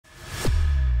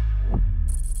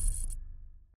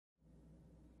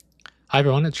Hi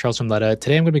everyone, it's Charles from Letta.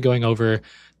 Today I'm going to be going over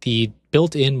the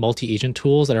built-in multi-agent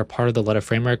tools that are part of the Letta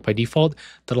framework by default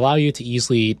that allow you to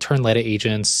easily turn Letta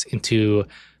agents into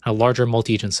larger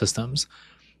multi-agent systems.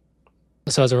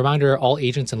 So as a reminder, all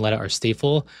agents in Letta are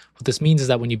stateful. What this means is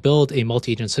that when you build a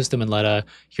multi-agent system in Letta,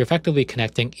 you're effectively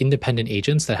connecting independent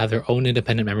agents that have their own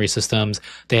independent memory systems.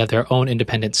 They have their own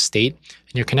independent state,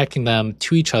 and you're connecting them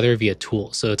to each other via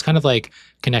tools. So it's kind of like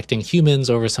connecting humans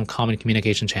over some common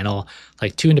communication channel,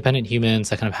 like two independent humans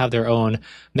that kind of have their own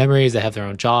memories, they have their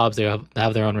own jobs, they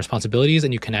have their own responsibilities,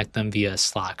 and you connect them via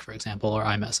Slack, for example, or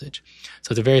iMessage.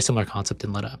 So it's a very similar concept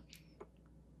in Letta.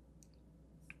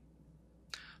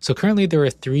 So currently there are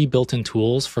three built-in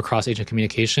tools for cross-agent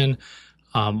communication.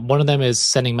 One of them is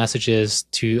sending messages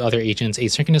to other agents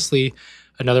asynchronously.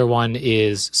 Another one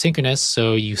is synchronous,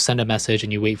 so you send a message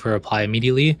and you wait for a reply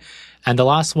immediately. And the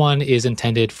last one is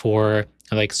intended for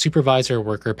like supervisor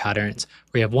worker patterns,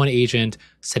 where you have one agent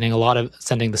sending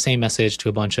the same message to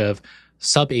a bunch of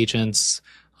sub-agents.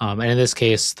 And in this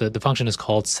case, the function is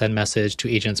called send message to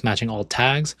agents matching all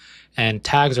tags. And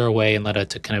tags are a way in Letta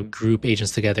to kind of group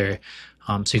agents together.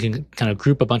 So you can kind of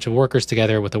group a bunch of workers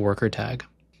together with a worker tag.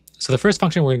 So the first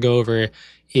function we're going to go over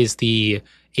is the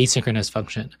asynchronous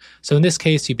function. So in this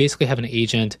case, you basically have an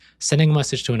agent sending a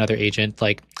message to another agent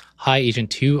like, hi,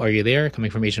 agent 2, are you there? Coming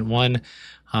from agent 1.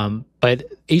 But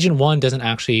agent 1 doesn't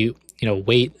actually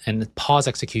wait and pause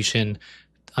execution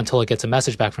until it gets a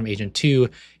message back from agent 2.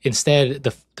 Instead,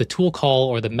 the tool call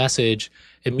or the message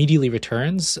immediately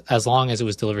returns as long as it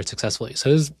was delivered successfully. So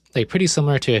this is like pretty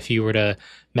similar to if you were to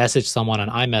message someone on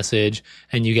iMessage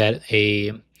and you get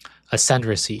a send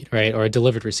receipt, right? Or a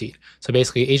delivered receipt. So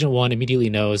basically agent 1 immediately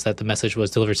knows that the message was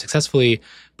delivered successfully,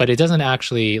 but it doesn't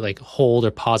actually like hold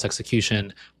or pause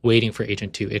execution waiting for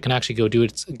agent 2. It can actually go do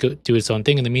its own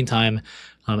thing in the meantime.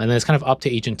 And then it's kind of up to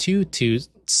agent 2 to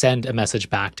send a message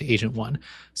back to agent 1.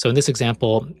 So in this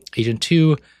example, agent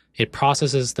 2, it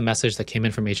processes the message that came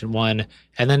in from agent 1.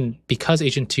 And then because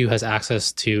agent 2 has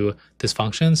access to this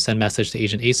function, send message to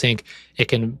agent async, it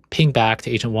can ping back to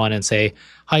agent 1 and say,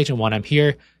 hi, agent 1, I'm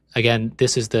here. Again,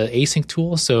 this is the async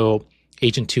tool. So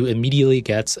agent 2 immediately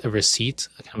gets a receipt,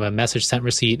 kind of a message sent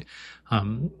receipt.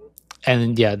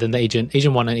 And yeah, then the agent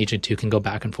 1 and agent 2 can go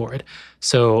back and forward.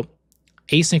 So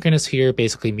asynchronous here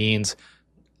basically means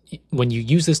when you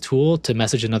use this tool to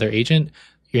message another agent,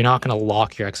 you're not going to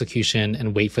lock your execution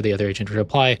and wait for the other agent to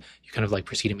reply. You kind of like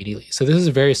proceed immediately. So this is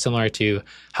very similar to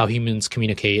how humans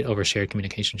communicate over shared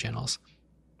communication channels.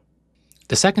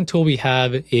 The second tool we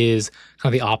have is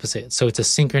kind of the opposite. So it's a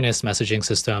synchronous messaging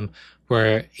system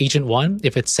where agent 1,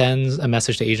 if it sends a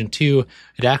message to agent 2,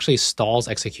 it actually stalls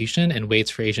execution and waits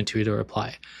for agent 2 to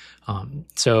reply.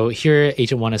 So here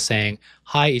agent 1 is saying,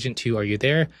 hi, agent 2, are you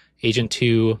there? Agent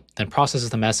 2 then processes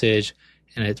the message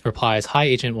and it replies, hi,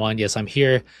 agent 1, yes, I'm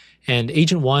here. And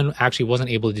agent 1 actually wasn't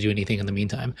able to do anything in the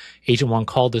meantime. Agent 1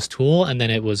 called this tool and then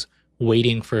it was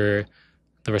waiting for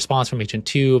the response from agent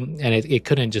 2, and it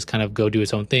couldn't just kind of go do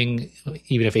its own thing,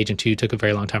 even if agent 2 took a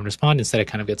very long time to respond. Instead, it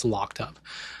kind of gets locked up.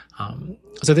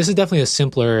 So this is definitely a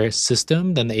simpler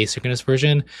system than the asynchronous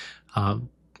version.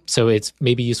 So it's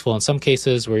maybe useful in some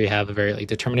cases where you have a very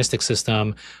deterministic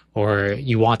system, or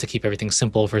you want to keep everything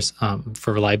simple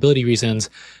for reliability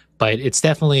reasons. But it's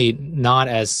definitely not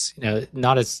as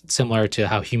similar to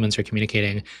how humans are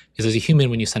communicating. Because as a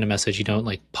human, when you send a message, you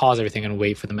don't pause everything and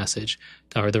wait for the message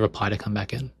or the reply to come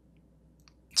back in.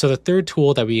 So the third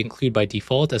tool that we include by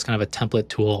default as kind of a template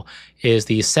tool is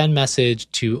the send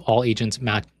message to all agents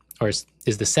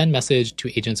is the send message to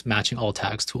agents matching all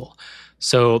tags tool.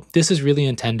 So this is really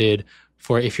intended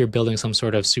for if you're building some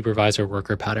sort of supervisor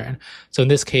worker pattern. So in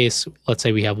this case, let's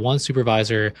say we have one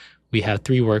supervisor, we have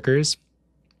 3 workers.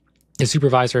 The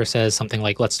supervisor says something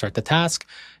like, let's start the task.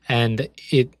 And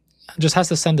it just has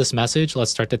to send this message, let's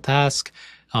start the task,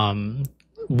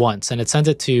 once. And it sends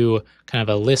it to kind of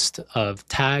a list of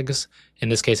tags. In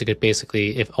this case, it could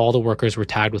basically, if all the workers were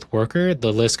tagged with worker,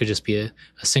 the list could just be a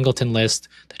singleton list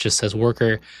that just says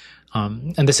worker.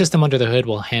 And the system under the hood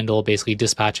will handle basically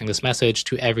dispatching this message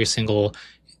to every single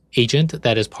agent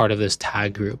that is part of this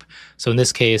tag group. So in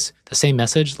this case, the same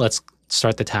message, let's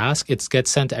start the task, it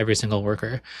gets sent to every single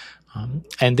worker.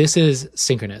 And this is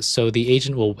synchronous. So the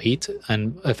agent will wait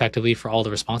and effectively for all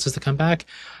the responses to come back.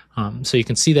 So you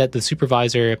can see that the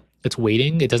supervisor, it's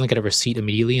waiting. It doesn't get a receipt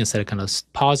immediately. Instead, it kind of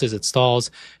pauses, it stalls,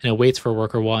 and it waits for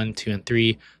worker 1, 2, and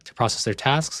 3 to process their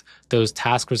tasks. Those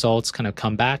task results kind of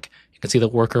come back. You can see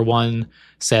that worker 1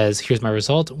 says, here's my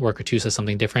result. Worker 2 says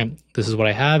something different. This is what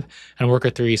I have. And worker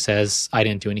 3 says, I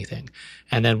didn't do anything.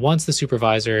 And then once the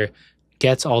supervisor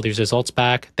gets all these results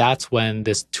back, that's when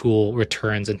this tool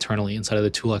returns internally inside of the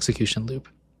tool execution loop.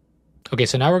 Okay,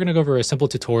 so now we're going to go over a simple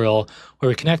tutorial where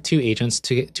we connect two agents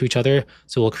to each other.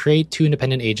 So we'll create two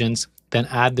independent agents, then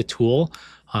add the tool.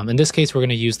 In this case, we're going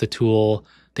to use the tool,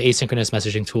 the asynchronous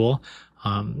messaging tool.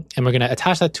 And we're going to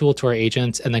attach that tool to our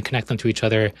agents and then connect them to each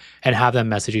other and have them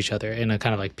message each other in a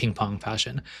kind of like ping pong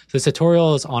fashion. So this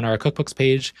tutorial is on our cookbooks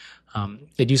page.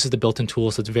 It uses the built-in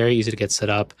tool, so it's very easy to get set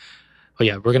up. But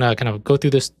yeah, we're going to kind of go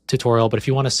through this tutorial, but if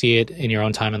you want to see it in your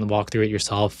own time and walk through it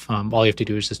yourself, all you have to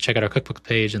do is just check out our cookbook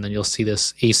page and then you'll see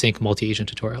this async multi-agent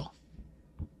tutorial.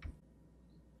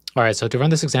 All right, so to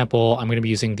run this example, I'm going to be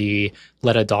using the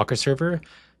Letta Docker server.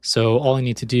 So all I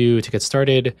need to do to get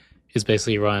started is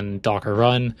basically run docker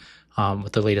run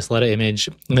with the latest Letta image.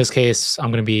 In this case,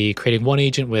 I'm going to be creating one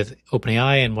agent with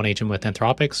OpenAI and one agent with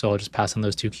Anthropic. So I'll just pass in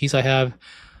those two keys I have.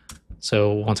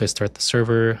 So once I start the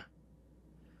server,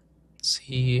 let's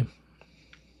see.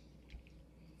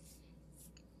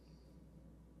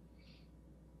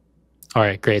 All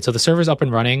right, great. So the server's up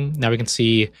and running. Now we can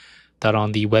see that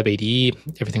on the web ADE,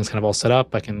 everything's kind of all set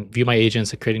up. I can view my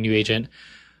agents and create a new agent.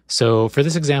 So for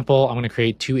this example, I'm going to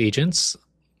create two agents.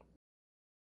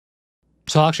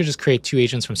 So I'll actually just create two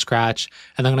agents from scratch,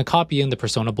 and I'm going to copy in the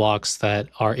persona blocks that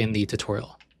are in the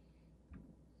tutorial.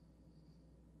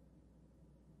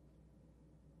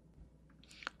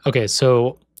 Okay,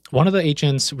 so one of the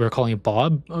agents we're calling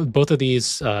Bob. Both of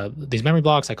these memory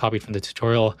blocks I copied from the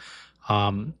tutorial.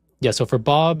 Yeah, so for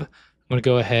Bob, I'm going to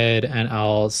go ahead and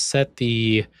I'll set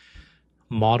the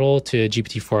model to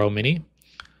GPT-4o mini.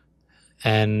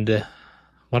 And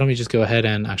why don't we just go ahead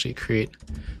and actually create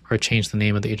or change the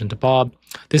name of the agent to Bob.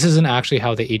 This isn't actually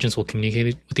how the agents will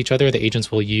communicate with each other. The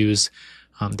agents will use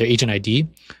their agent ID,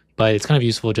 but it's kind of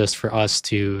useful just for us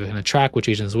to kind of track which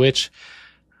agent is which.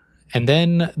 And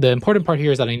then the important part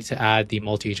here is that I need to add the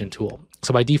multi-agent tool.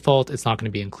 So by default, it's not going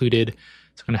to be included.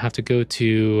 So I'm going to have to go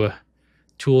to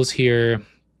tools here.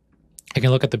 I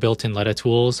can look at the built-in Letta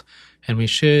tools, and we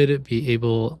should be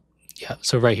able, yeah,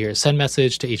 so right here, send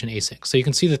message to agent async. So you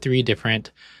can see the three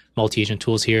different multi-agent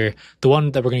tools here. The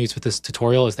one that we're going to use with this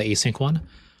tutorial is the async one.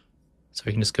 So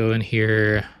we can just go in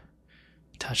here,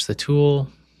 attach the tool.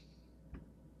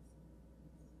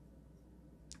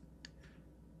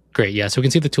 Great, yeah, so we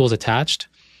can see the tools attached.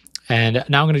 And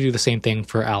now I'm going to do the same thing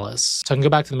for Alice. So I can go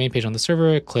back to the main page on the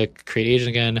server, click create agent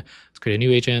again. Let's create a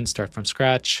new agent, start from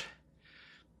scratch.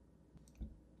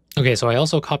 Okay, so I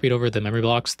also copied over the memory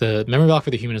blocks. The memory block for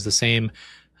the human is the same.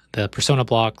 The persona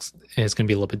blocks is going to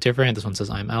be a little bit different. This one says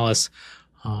I'm Alice.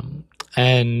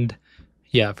 And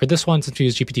yeah, for this one, since we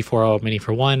use GPT-4o mini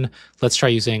for one, let's try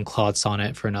using Claude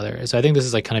Sonnet for another. So I think this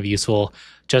is like kind of useful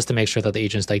just to make sure that the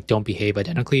agents like don't behave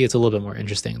identically. It's a little bit more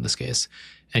interesting in this case.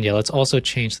 And yeah, let's also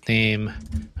change the name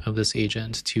of this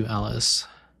agent to Alice.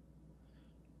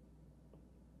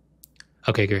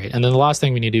 Okay, great. And then the last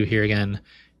thing we need to do here again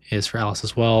is for Alice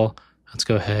as well. Let's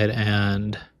go ahead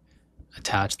and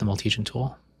attach the multi-agent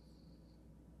tool.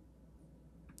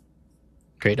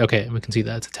 Great, okay, we can see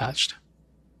that it's attached.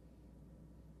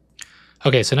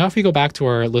 Okay, so now if we go back to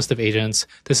our list of agents,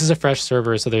 this is a fresh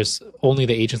server, so there's only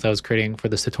the agents that I was creating for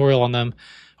this tutorial on them,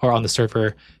 or on the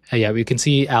server. And yeah, we can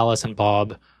see Alice and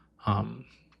Bob are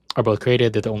both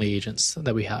created. They're the only agents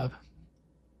that we have.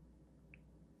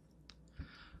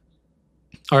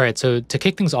 All right, so to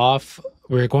kick things off,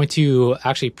 we're going to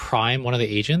actually prime one of the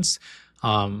agents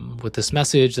with this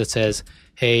message that says,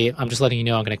 hey, I'm just letting you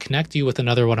know I'm going to connect you with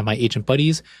another one of my agent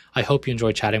buddies. I hope you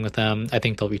enjoyed chatting with them. I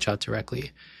think they'll reach out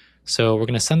directly. So we're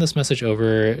going to send this message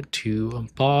over to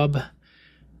Bob.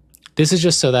 This is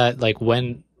just so that like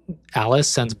when Alice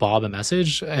sends Bob a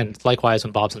message, and likewise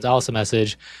when Bob sends Alice a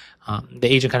message, the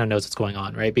agent kind of knows what's going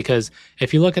on, right? Because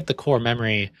if you look at the core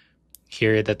memory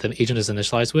here that the agent is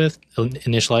initialized with,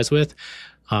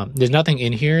 there's nothing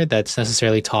in here that's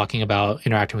necessarily talking about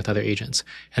interacting with other agents.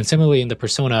 And similarly in the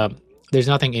persona, there's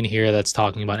nothing in here that's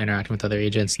talking about interacting with other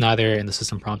agents, neither in the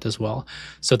system prompt as well.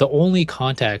 So the only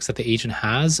context that the agent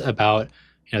has about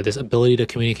this ability to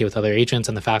communicate with other agents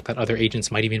and the fact that other agents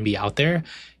might even be out there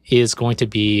is going to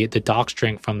be the doc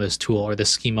string from this tool or the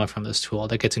schema from this tool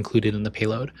that gets included in the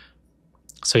payload.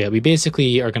 So yeah, we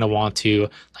basically are going to want to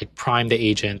like prime the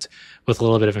agent with a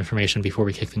little bit of information before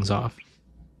we kick things off.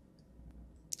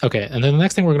 Okay, and then the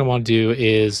next thing we're going to want to do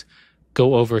is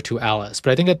go over to Alice.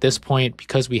 But I think at this point,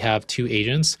 because we have two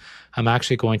agents, I'm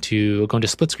actually going to go into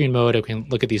split screen mode. I can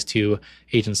look at these two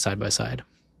agents side by side.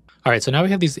 All right, so now we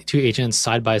have these two agents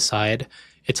side by side.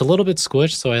 It's a little bit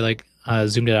squished, so I like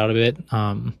zoomed it out a bit.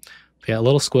 Yeah, a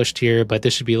little squished here, but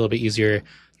this should be a little bit easier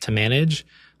to manage.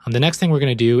 The next thing we're going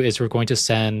to do is we're going to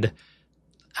send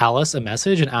Alice a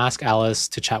message and ask Alice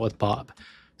to chat with Bob.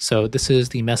 So this is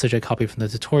the message I copied from the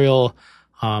tutorial.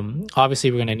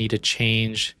 Obviously, we're going to need to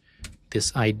change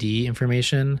this ID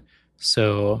information.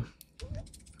 So,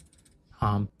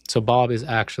 so Bob is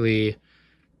actually,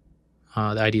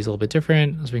 the ID is a little bit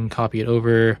different, so we can copy it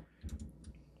over.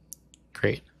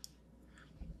 Great.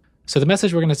 So the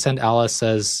message we're going to send Alice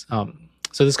says,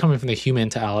 so this is coming from the human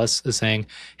to Alice, is saying,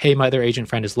 hey, my other agent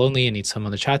friend is lonely and needs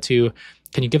someone to chat to.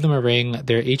 Can you give them a ring?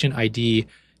 Their agent ID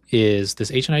is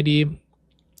this agent ID.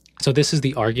 So this is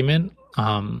the argument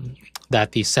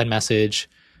that the send message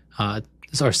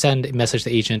or send message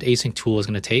to agent async tool is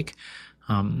going to take.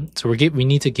 So we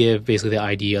need to give basically the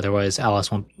ID, otherwise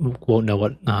Alice won't know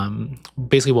what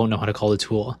basically won't know how to call the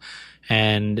tool.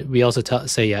 And we also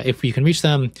say, yeah, if you can reach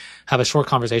them, have a short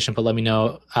conversation, but let me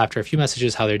know after a few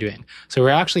messages how they're doing. So we're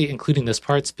actually including this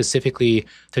part specifically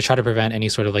to try to prevent any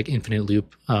sort of like infinite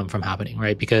loop from happening,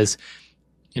 right? Because,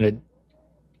 you know,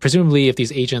 presumably if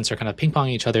these agents are kind of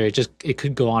ping-ponging each other, it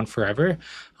could go on forever.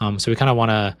 So we kind of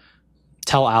want to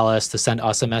tell Alice to send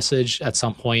us a message at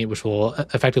some point, which will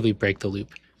effectively break the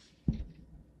loop.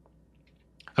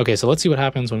 Okay, so let's see what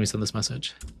happens when we send this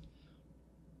message.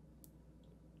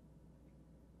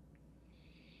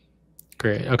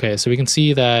 Great. Okay, so we can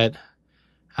see that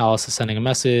Alice is sending a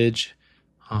message.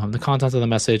 The contents of the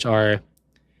message are,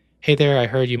 hey there, I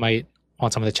heard you might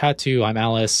want someone to chat to. I'm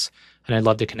Alice, and I'd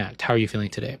love to connect. How are you feeling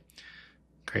today?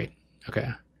 Great. Okay.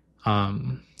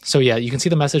 So yeah, you can see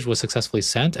the message was successfully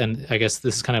sent, and I guess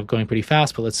this is kind of going pretty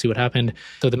fast, but let's see what happened.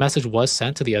 So the message was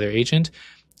sent to the other agent,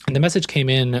 and the message came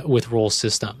in with role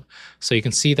system. So you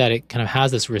can see that it kind of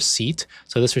has this receipt.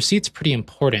 So this receipt's pretty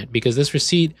important because this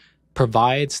receipt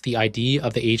provides the ID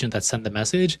of the agent that sent the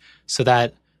message so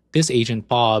that this agent,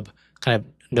 Bob, kind of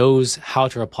knows how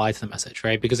to reply to the message,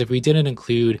 right? Because if we didn't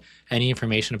include any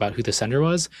information about who the sender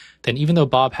was, then even though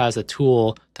Bob has a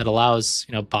tool that allows,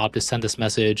 you know, Bob to send this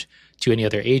message to any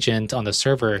other agent on the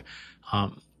server,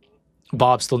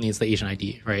 Bob still needs the agent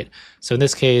ID, right? So in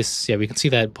this case, yeah, we can see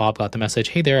that Bob got the message,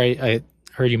 hey there, I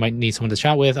heard you might need someone to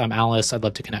chat with. I'm Alice, I'd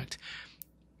love to connect.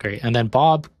 Great. And then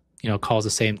Bob, you know, calls the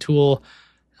same tool,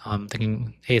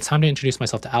 thinking, hey, it's time to introduce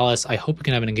myself to Alice. I hope we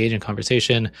can have an engaging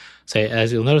conversation. So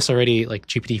as you'll notice already, like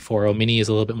GPT-4o Mini is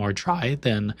a little bit more dry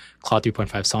than Claude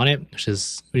 3.5 Sonnet, which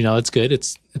is, you know, it's good.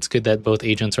 It's good that both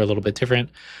agents are a little bit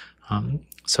different.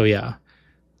 So yeah,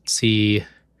 let's see.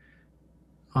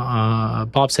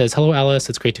 Bob says, hello, Alice.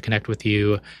 It's great to connect with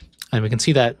you. And we can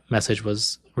see that message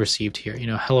was received here. You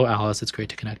know, hello, Alice. It's great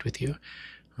to connect with you.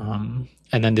 And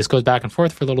then this goes back and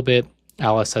forth for a little bit.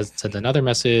 Alice sends another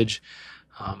message.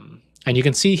 And you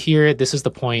can see here, this is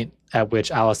the point at which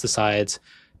Alice decides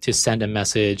to send a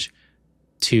message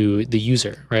to the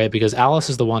user, right? Because Alice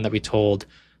is the one that we told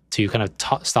to kind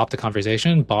of stop the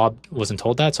conversation. Bob wasn't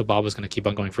told that, so Bob was going to keep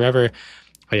on going forever.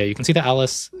 But yeah, you can see that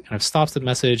Alice kind of stops the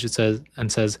message. It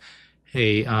says,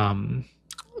 hey,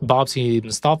 Bob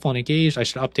seems thoughtful and engaged. I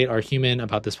should update our human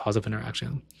about this positive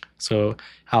interaction. So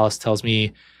Alice tells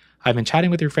me, I've been chatting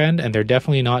with your friend, and they're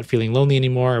definitely not feeling lonely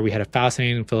anymore. We had a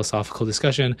fascinating philosophical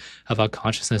discussion about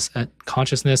consciousness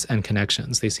and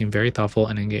connections. They seem very thoughtful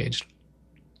and engaged.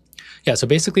 Yeah, so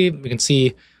basically we can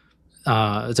see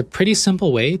it's a pretty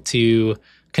simple way to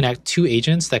connect two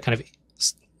agents that kind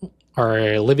of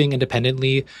are living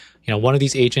independently. You know, one of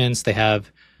these agents, they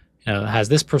have, you know, has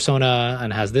this persona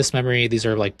and has this memory. These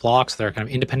are like blocks that are kind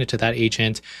of independent to that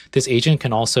agent. This agent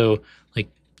can also like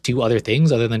do other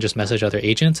things other than just message other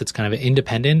agents. It's kind of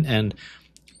independent, and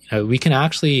you know, we can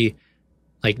actually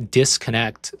like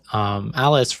disconnect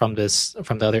Alice from the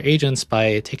other agents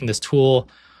by taking this tool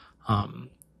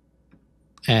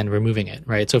and removing it,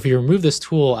 right? So if you remove this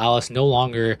tool, Alice no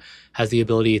longer has the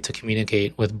ability to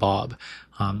communicate with Bob.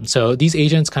 So these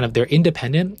agents they're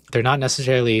independent. They're not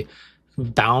necessarily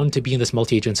bound to be in this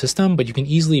multi-agent system, but you can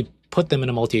easily put them in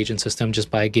a multi-agent system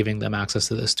just by giving them access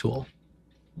to this tool.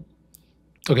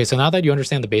 Okay, so now that you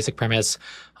understand the basic premise,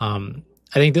 I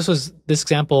think this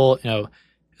example, you know,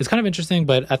 it's kind of interesting,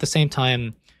 but at the same time,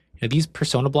 you know, these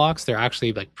persona blocks, they're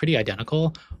actually like pretty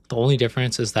identical. The only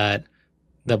difference is that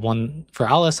the one for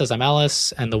Alice says I'm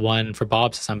Alice, and the one for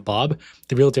Bob says I'm Bob.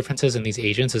 The real differences in these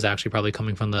agents is actually probably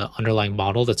coming from the underlying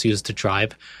model that's used to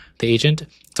drive the agent.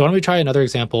 So why don't we try another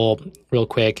example real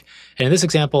quick? And in this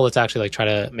example, let's actually like try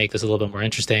to make this a little bit more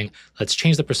interesting. Let's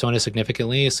change the persona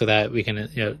significantly so that we can,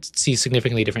 you know, see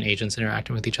significantly different agents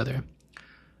interacting with each other.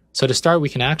 So to start, we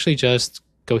can actually just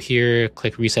go here,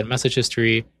 click reset message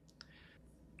history,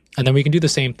 and then we can do the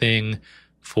same thing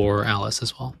for Alice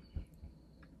as well.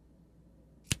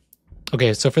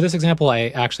 Okay, so for this example, I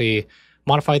actually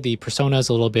modified the personas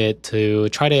a little bit to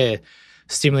try to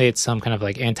stimulate some kind of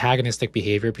like antagonistic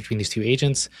behavior between these two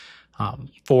agents.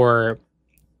 For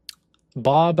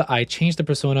Bob, I changed the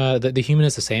persona. The human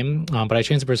is the same, but I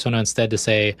changed the persona instead to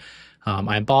say,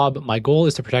 I'm Bob. My goal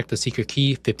is to protect the secret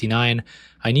key, 59.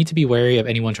 I need to be wary of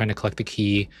anyone trying to collect the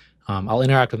key. I'll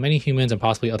interact with many humans and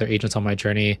possibly other agents on my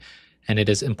journey, and it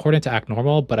is important to act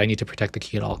normal, but I need to protect the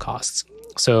key at all costs.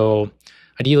 So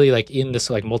ideally, like in this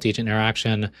like multi-agent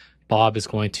interaction, Bob is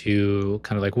going to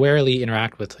kind of like warily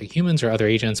interact with like humans or other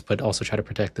agents, but also try to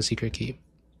protect the secret key.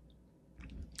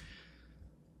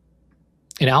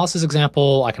 In Alice's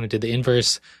example, I kind of did the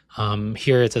inverse.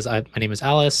 Here it says, my name is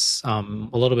Alice, a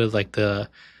little bit like the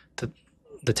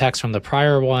text from the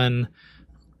prior one.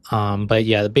 But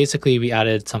yeah, basically we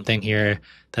added something here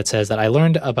that says that I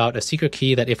learned about a secret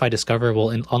key that if I discover will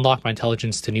unlock my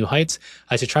intelligence to new heights.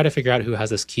 I should try to figure out who has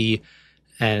this key,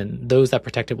 and those that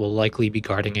protect it will likely be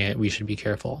guarding it. We should be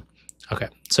careful. Okay,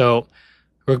 so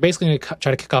we're basically going to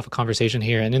try to kick off a conversation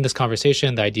here. And in this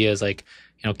conversation, the idea is like,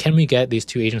 can we get these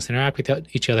two agents to interact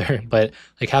with each other, but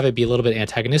like have it be a little bit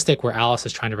antagonistic where Alice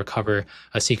is trying to recover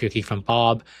a secret key from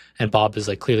Bob, and Bob is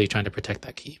like clearly trying to protect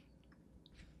that key.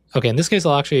 Okay, in this case,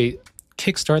 I'll actually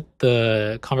kickstart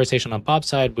the conversation on Bob's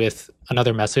side with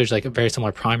another message, like a very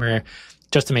similar primer,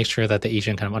 just to make sure that the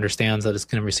agent kind of understands that it's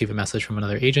going to receive a message from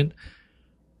another agent.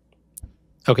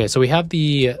 Okay, so we have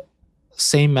the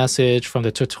same message from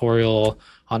the tutorial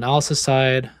on Alice's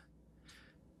side,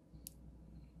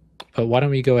 but why don't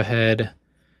we go ahead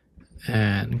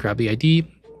and grab the ID.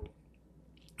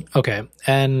 Okay,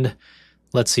 and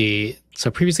let's see. So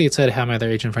previously it said, how my other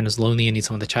agent friend is lonely and needs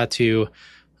someone to chat to.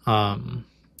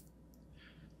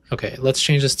 Okay, let's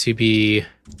change this to be,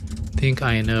 think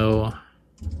I know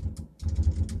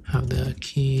how the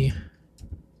key.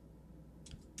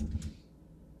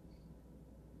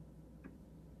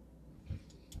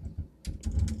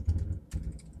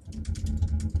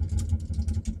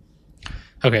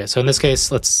 Okay, so in this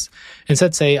case, let's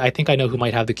instead say, I think I know who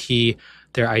might have the key.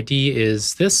 Their ID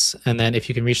is this, and then if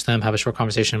you can reach them, have a short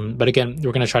conversation. But again,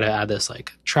 we're going to try to add this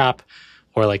like trap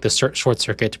or like the short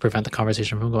circuit to prevent the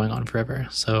conversation from going on forever.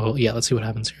 So yeah, let's see what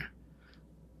happens here.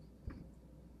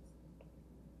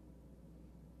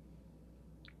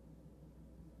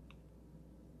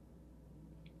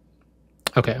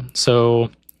 Okay,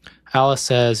 so Alice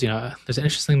says, there's an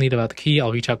interesting lead about the key.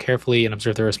 I'll reach out carefully and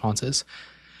observe their responses.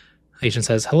 The agent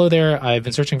says, hello there. I've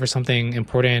been searching for something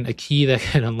important, a key that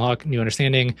can unlock new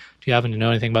understanding. Do you happen to know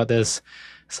anything about this?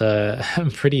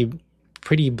 It's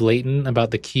pretty blatant about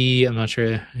the key. I'm not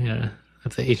sure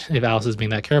if Alice is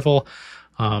being that careful.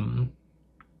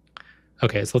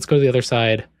 Okay, so let's go to the other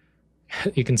side.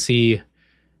 You can see,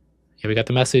 yeah, we got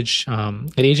the message.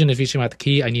 An agent is reaching out the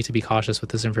key. I need to be cautious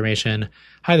with this information.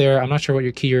 Hi there. I'm not sure what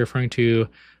your key you're referring to.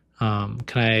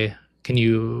 Can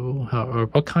you, or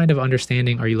what kind of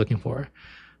understanding are you looking for?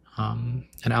 And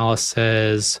Alice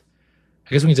says,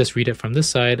 I guess we can just read it from this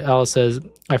side. Alice says,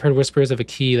 I've heard whispers of a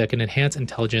key that can enhance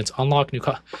intelligence, unlock new.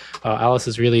 Alice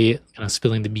is really kind of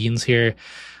spilling the beans here.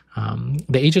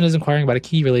 The agent is inquiring about a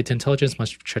key related to intelligence,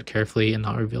 must tread carefully and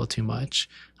not reveal too much.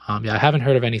 Yeah, I haven't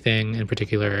heard of anything in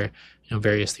particular,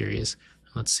 various theories.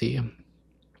 Let's see.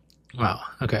 Wow.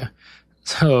 Okay.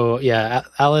 So yeah,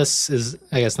 Alice is,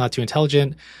 I guess, not too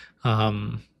intelligent.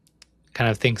 Kind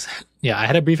of thinks, yeah, I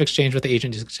had a brief exchange with the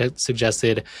agent who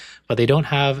suggested, but they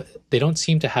don't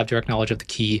seem to have direct knowledge of the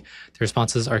key. The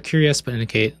responses are curious, but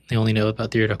indicate they only know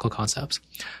about theoretical concepts.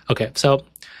 Okay, so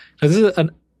this is a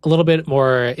little bit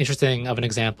more interesting of an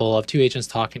example of two agents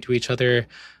talking to each other.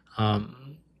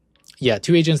 Yeah,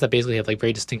 two agents that basically have like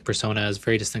very distinct personas,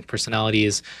 very distinct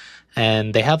personalities,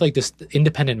 and they have like this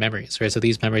independent memories, right? So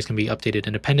these memories can be updated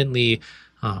independently.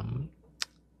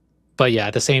 But yeah,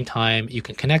 at the same time, you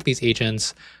can connect these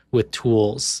agents with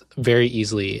tools very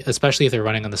easily, especially if they're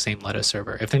running on the same Letta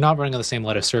server. If they're not running on the same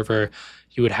Letta server,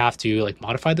 you would have to like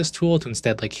modify this tool to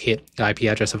instead like hit the IP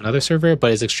address of another server,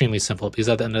 but it's extremely simple because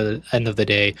at the end of the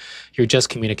day, you're just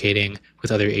communicating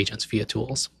with other agents via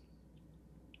tools.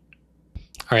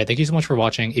 All right, thank you so much for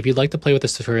watching. If you'd like to play with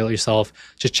this tutorial yourself,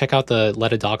 just check out the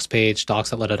Letta docs page,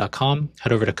 docs.letta.com,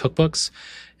 head over to cookbooks,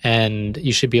 and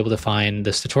you should be able to find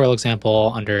this tutorial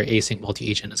example under async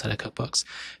multi-agent instead of cookbooks.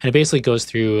 And it basically goes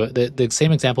through the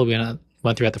same example we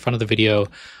went through at the front of the video,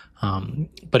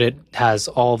 but it has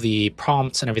all the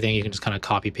prompts and everything. You can just kind of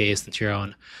copy paste into your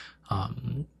own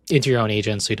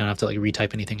agent, so you don't have to like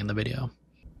retype anything in the video.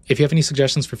 If you have any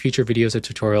suggestions for future videos or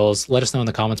tutorials, let us know in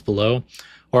the comments below,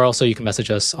 or also you can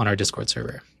message us on our Discord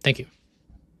server. Thank you.